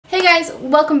guys,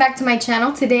 welcome back to my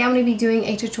channel. Today I'm going to be doing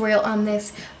a tutorial on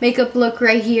this makeup look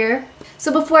right here.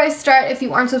 So before I start, if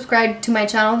you aren't subscribed to my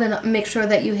channel, then make sure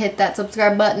that you hit that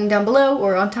subscribe button down below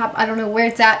or on top. I don't know where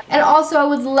it's at. And also I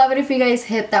would love it if you guys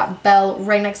hit that bell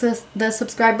right next to the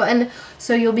subscribe button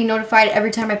so you'll be notified every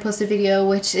time I post a video,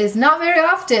 which is not very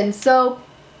often. So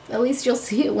at least you'll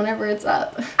see it whenever it's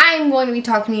up. I'm going to be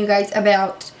talking to you guys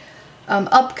about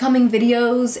upcoming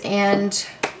videos and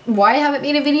why I haven't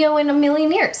made a video in a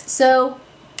million years. So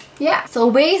yeah, so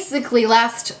basically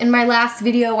in my last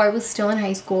video I was still in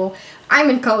high school. I'm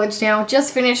in college now,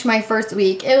 just finished my first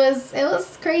week. It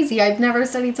was crazy. I've never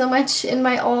studied so much in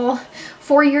my all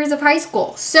 4 years of high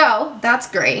school, so that's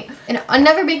great. And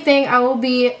another big thing, I will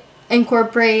be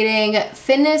incorporating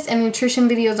fitness and nutrition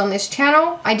videos on this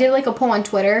channel. I did like a poll on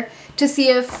Twitter to see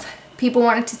if people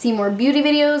wanted to see more beauty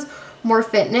videos, more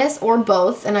fitness, or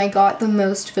both, and I got the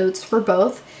most votes for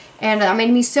both. And that made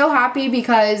me so happy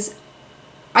because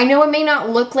I know it may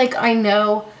not look like I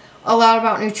know a lot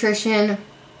about nutrition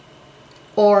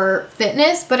or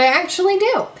fitness, but I actually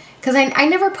do. Because I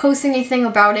never post anything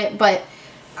about it, but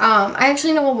I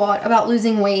actually know a lot about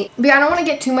losing weight. But I don't want to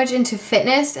get too much into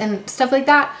fitness and stuff like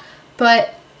that,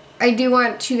 but I do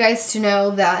want you guys to know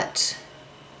that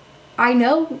I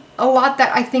know a lot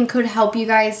that I think could help you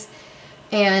guys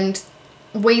and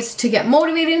ways to get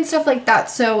motivated and stuff like that.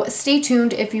 So stay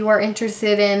tuned if you are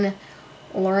interested in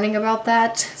learning about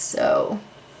that. So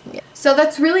yeah, so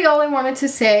that's really all I wanted to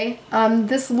say.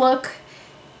 This look,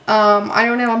 I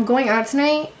don't know, I'm going out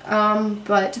tonight,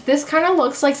 but this kind of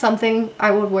looks like something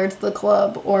I would wear to the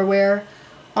club or wear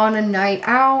on a night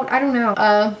out. I don't know,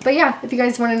 but yeah, if you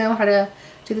guys want to know how to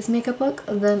do this makeup look,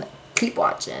 then keep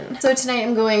watching. So tonight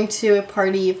I'm going to a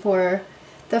party for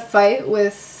the fight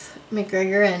with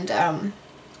McGregor and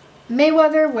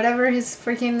Mayweather, whatever his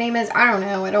freaking name is. I don't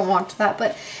know, I don't watch that,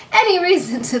 but any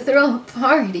reason to throw a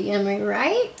party, am I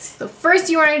right? So first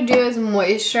you want to do is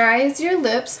moisturize your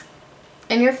lips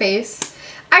and your face.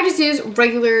 I just use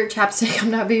regular chapstick.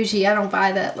 I'm not bougie. I don't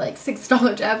buy that like $6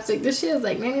 chapstick. This shit is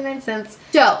like 99 cents.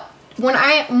 So when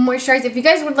I moisturize, if you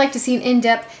guys would like to see an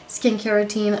in-depth skincare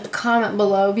routine, comment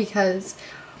below because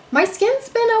my skin's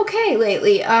been okay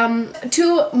lately.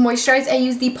 To moisturize, I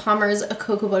use the Palmer's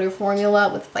Cocoa Butter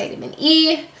Formula with vitamin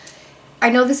E. I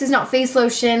know this is not face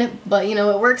lotion, but you know,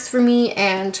 it works for me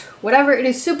and whatever. It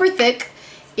is super thick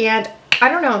and I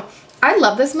don't know. I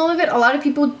love the smell of it. A lot of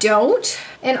people don't.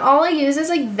 And all I use is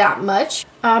like that much.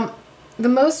 The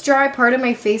most dry part of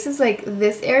my face is like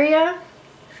this area.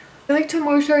 I like to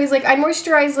moisturize, like I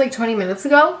moisturized like 20 minutes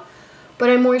ago, but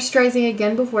I'm moisturizing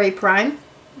again before I prime,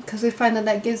 because I find that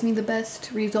that gives me the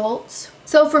best results.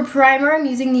 So for primer, I'm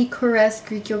using the Caress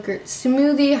Greek Yogurt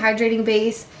Smoothie Hydrating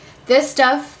Base. This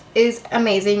stuff is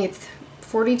amazing. It's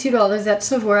 $42 at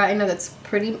Sephora. I know that's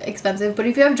pretty expensive, but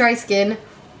if you have dry skin,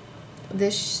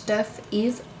 this stuff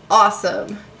is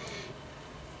awesome.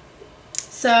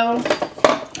 So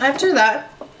after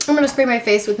that, I'm going to spray my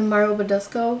face with the Mario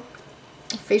Badescu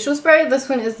facial spray. This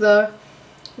one is the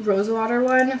rose water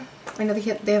one. I know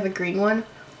they have a green one.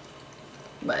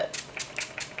 But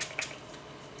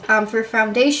for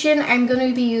foundation, I'm going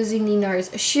to be using the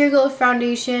NARS Sheer Glow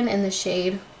Foundation in the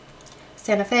shade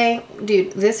Santa Fe.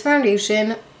 Dude, this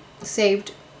foundation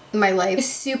saved my life. It's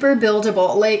super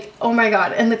buildable. Like, oh my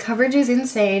god. And the coverage is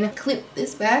insane. Clip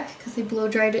this back because I blow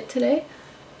dried it today,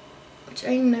 which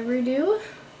I never do.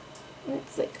 And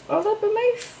it's like all up in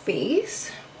my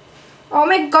face. Oh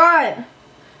my god.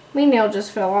 My nail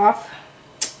just fell off.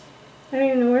 I don't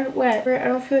even know where it went. I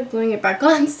don't feel like gluing it back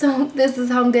on, so this is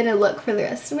how I'm gonna look for the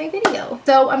rest of my video.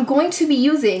 So I'm going to be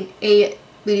using a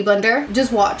beauty blender.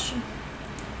 Just watch.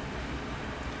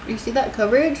 You see that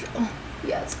coverage? Oh,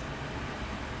 yes.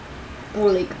 Or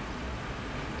like,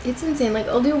 it's insane. Like,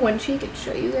 I'll do one cheek and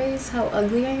show you guys how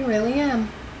ugly I really am.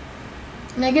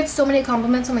 And I get so many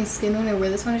compliments on my skin when I wear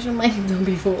this foundation. I'm like, don't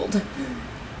be fooled.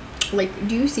 Like,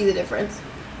 do you see the difference?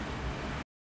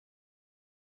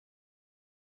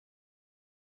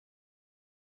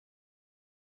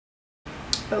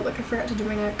 Oh, look, I forgot to do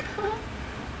my neck.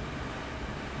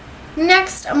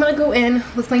 Next, I'm going to go in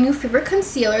with my new favorite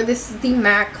concealer. This is the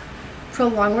MAC Pro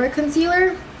Longwear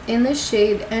Concealer in the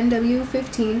shade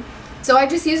NW15. So I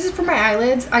just use this for my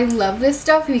eyelids. I love this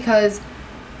stuff because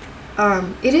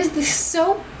it is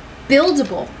so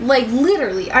buildable. Like,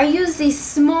 literally, I use the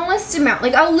smallest amount.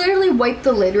 Like, I'll literally wipe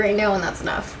the lid right now and that's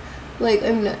enough. Like,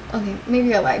 I'm not, okay,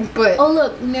 maybe I lied, but oh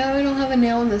look, now I don't have a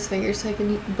nail on this finger so I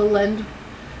can blend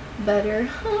better.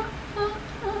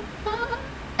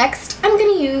 Next, I'm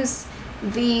gonna use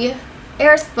the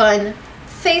Airspun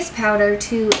face powder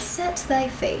to set thy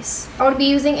face. I would be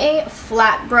using a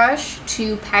flat brush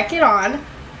to pack it on.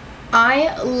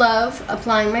 I love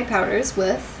applying my powders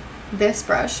with this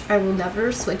brush. I will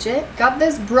never switch it. Got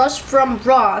this brush from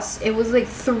Ross. It was like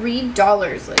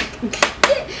 $3. Like,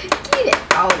 get it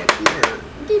out of here.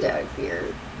 Get out of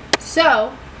here.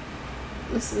 So,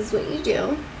 this is what you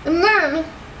do. And then,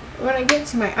 when I get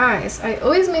to my eyes, I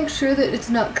always make sure that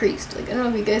it's not creased. Like, I don't know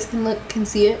if you guys can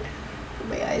see it.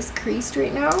 My eye's creased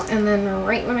right now. And then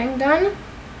right when I'm done,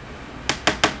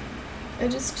 I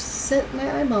just set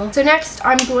my eyeball. So next,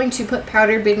 I'm going to put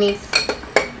powder beneath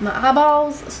my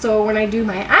eyeballs. So when I do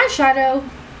my eyeshadow,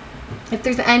 if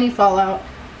there's any fallout,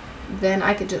 then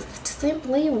I could just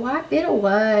simply wipe it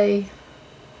away.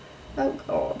 Oh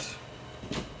god.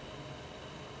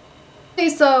 Okay,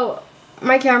 so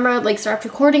my camera like stopped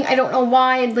recording. I don't know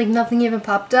why, like nothing even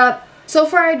popped up. So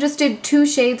far I just did 2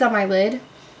 shades on my lid.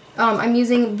 I'm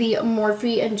using the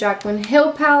Morphe and Jaclyn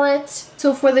Hill palette.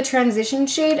 So for the transition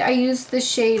shade, I used the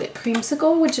shade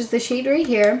Creamsicle, which is the shade right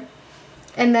here.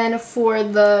 And then for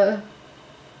the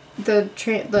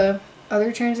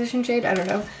other transition shade, I don't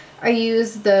know, I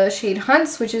used the shade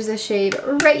Hunts, which is the shade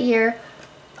right here.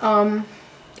 And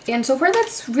so far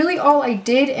that's really all I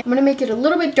did. I'm going to make it a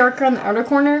little bit darker on the outer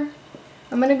corner.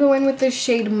 I'm going to go in with the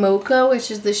shade Mocha,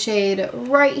 which is the shade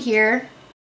right here.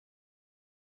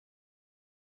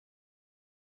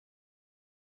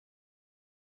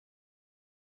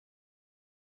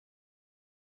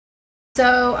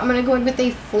 So I'm going to go in with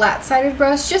a flat-sided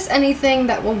brush, just anything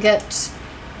that will get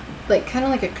like kind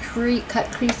of like a cut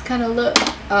crease kind of look.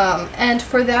 And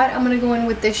for that I'm going to go in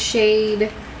with the shade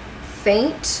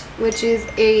Faint, which is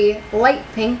a light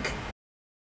pink.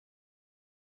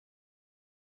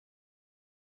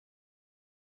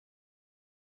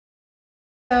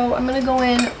 So I'm going to go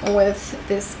in with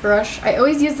this brush. I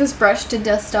always use this brush to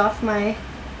dust off my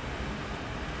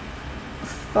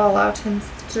fallout and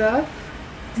stuff.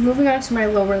 Moving on to my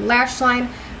lower lash line.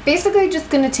 Basically just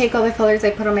going to take all the colors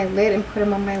I put on my lid and put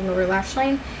them on my lower lash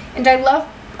line. And I love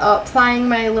applying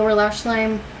my lower lash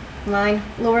line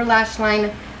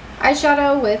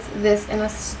eyeshadow with this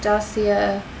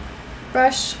Anastasia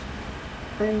brush.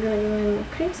 I'm going to go in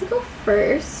with Creamsicle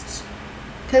first.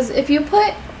 Because if you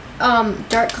put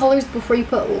dark colors before you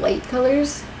put light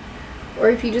colors, or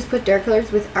if you just put dark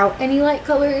colors without any light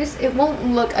colors, it won't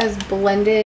look as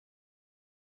blended.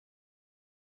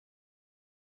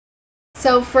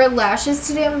 So for lashes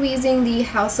today, I'm using the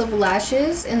House of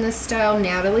Lashes in the style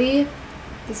Natalie.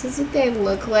 This is what they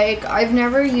look like. I've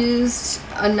never used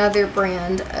another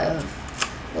brand of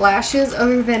lashes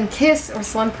other than Kiss or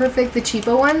Salon Perfect, the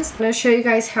cheapo ones. I'm going to show you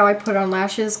guys how I put on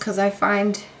lashes because I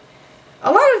find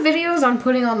a lot of videos on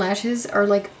putting on lashes are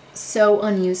like so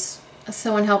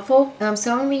unhelpful. So I'm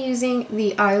going to be using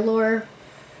the Eylure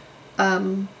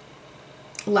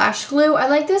lash glue. I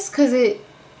like this because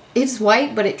it's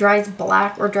white, but it dries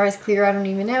black or dries clear, I don't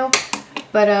even know.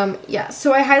 But yeah,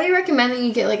 so I highly recommend that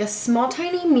you get like a small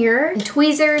tiny mirror and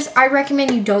tweezers. I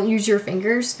recommend you don't use your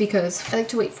fingers because I like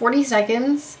to wait 40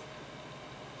 seconds.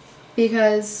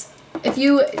 Because if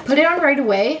you put it on right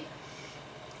away,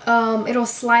 it'll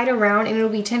slide around and it'll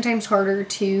be 10 times harder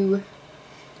to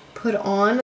put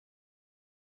on.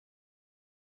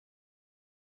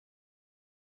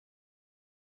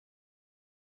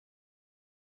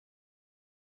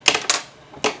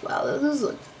 Wow, those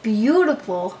look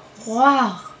beautiful.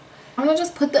 Wow. I'm going to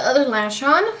just put the other lash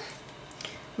on.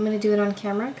 I'm going to do it on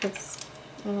camera because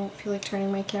I don't feel like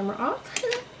turning my camera off.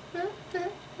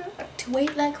 To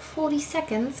wait like 40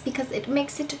 seconds because it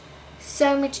makes it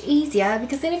so much easier,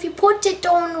 because then if you put it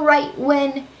on right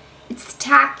when it's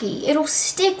tacky, it'll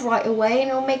stick right away and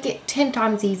it'll make it 10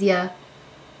 times easier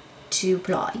to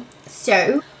apply.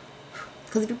 So,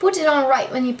 because if you put it on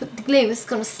right when you put the glue, it's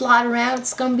going to slide around,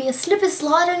 it's going to be a slip and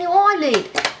slide on your eyelid.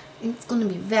 It's going to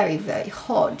be very, very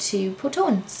hard to put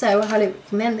on. So I highly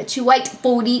recommend that you wait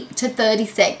 40 to 30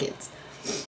 seconds.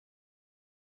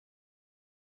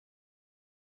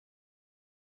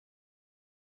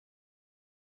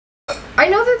 I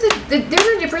know that there's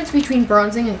a difference between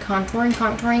bronzing and contouring.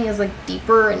 Contouring is like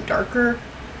deeper and darker,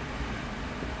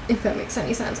 if that makes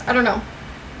any sense. I don't know.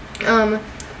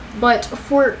 But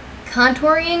for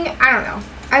contouring, I don't know.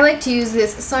 I like to use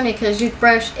this Sonia Kajik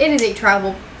brush. It is a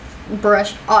travel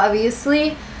brush,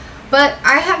 obviously, but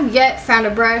I have yet found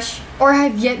a brush, or I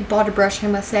have yet bought a brush, I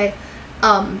must say,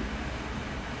 that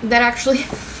actually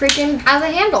freaking has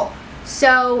a handle.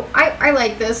 So I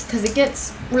like this because it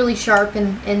gets really sharp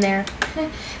in there.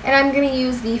 And I'm going to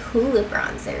use the Hoola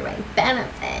bronzer by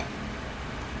Benefit.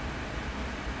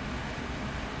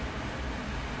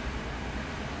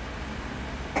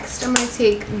 Next, I'm going to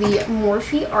take the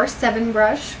Morphe R7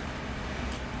 brush,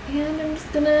 and I'm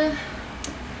just going to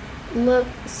look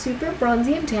super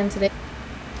bronzy and tan today.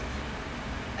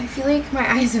 I feel like my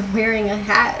eyes are wearing a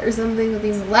hat or something with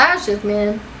these lashes,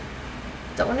 man.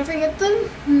 Don't want to forget the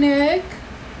neck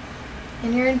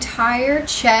and your entire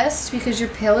chest because you're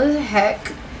pale as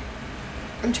heck.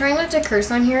 I'm trying not to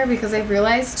curse on here because I've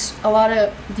realized a lot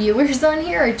of viewers on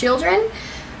here are children.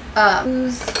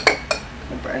 Use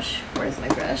my brush. Where's my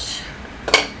brush?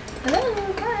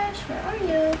 Hello, brush. Where are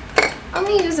you? I'm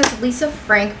going to use this Lisa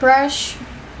Frank brush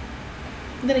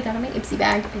that I got in my Ipsy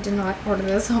bag. I did not order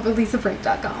this off of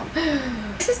lisafrank.com.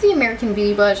 This is the American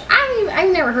Beauty brush.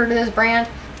 I've never heard of this brand.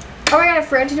 Oh my god, I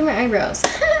forgot to do my eyebrows.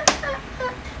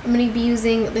 I'm going to be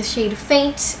using the shade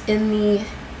Faint in the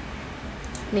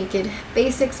Naked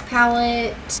Basics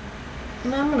palette.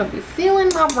 And I'm going to be filling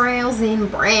my brows in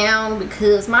brown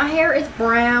because my hair is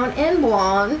brown and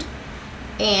blonde.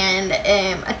 And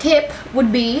a tip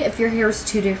would be, if your hair is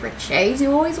two different shades,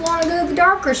 you always want to go the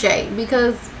darker shade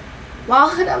because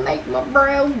why would I make my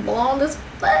brows blonde as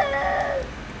fuck?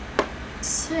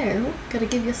 So, gotta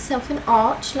give yourself an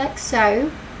arch like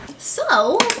so.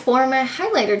 So, for my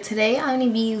highlighter today, I'm going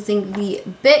to be using the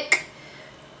BIC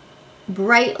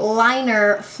Bright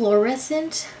Liner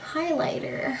Fluorescent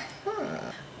Highlighter.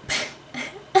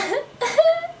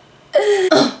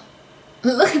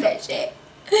 Look at that shit.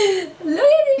 Look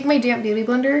at it. My damp beauty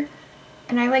blender,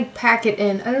 and I like pack it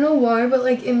in. I don't know why, but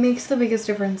like it makes the biggest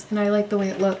difference, and I like the way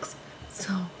it looks.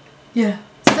 So, yeah.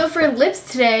 So for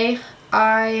lips today,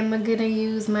 I'm gonna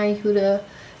use my Huda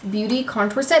Beauty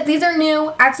contour set. These are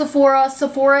new at Sephora.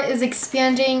 Sephora is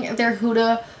expanding their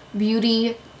Huda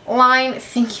Beauty line.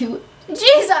 Thank you,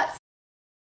 Jesus.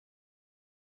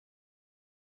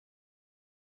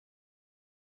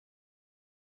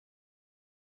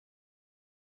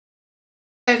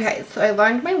 Okay, so I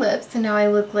lined my lips and now I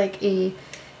look like a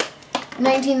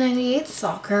 1998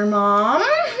 soccer mom.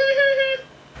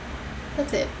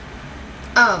 That's it.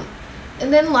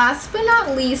 And then last but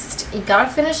not least, you gotta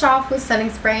finish off with setting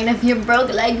spray. And if you're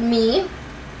broke like me,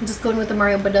 I'm just going with the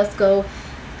Mario Badescu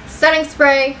setting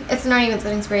spray. It's not even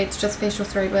setting spray, it's just facial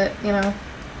spray, but you know.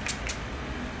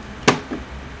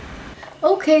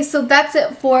 Okay, so that's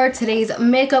it for today's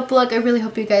makeup look. I really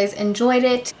hope you guys enjoyed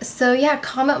it. So yeah,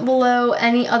 comment below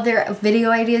any other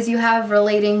video ideas you have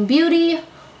relating beauty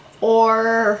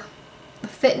or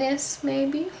fitness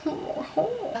maybe.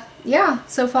 Yeah,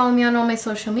 so follow me on all my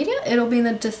social media. It'll be in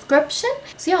the description.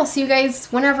 So yeah, I'll see you guys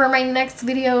whenever my next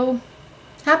video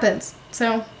happens.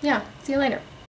 So yeah, see you later.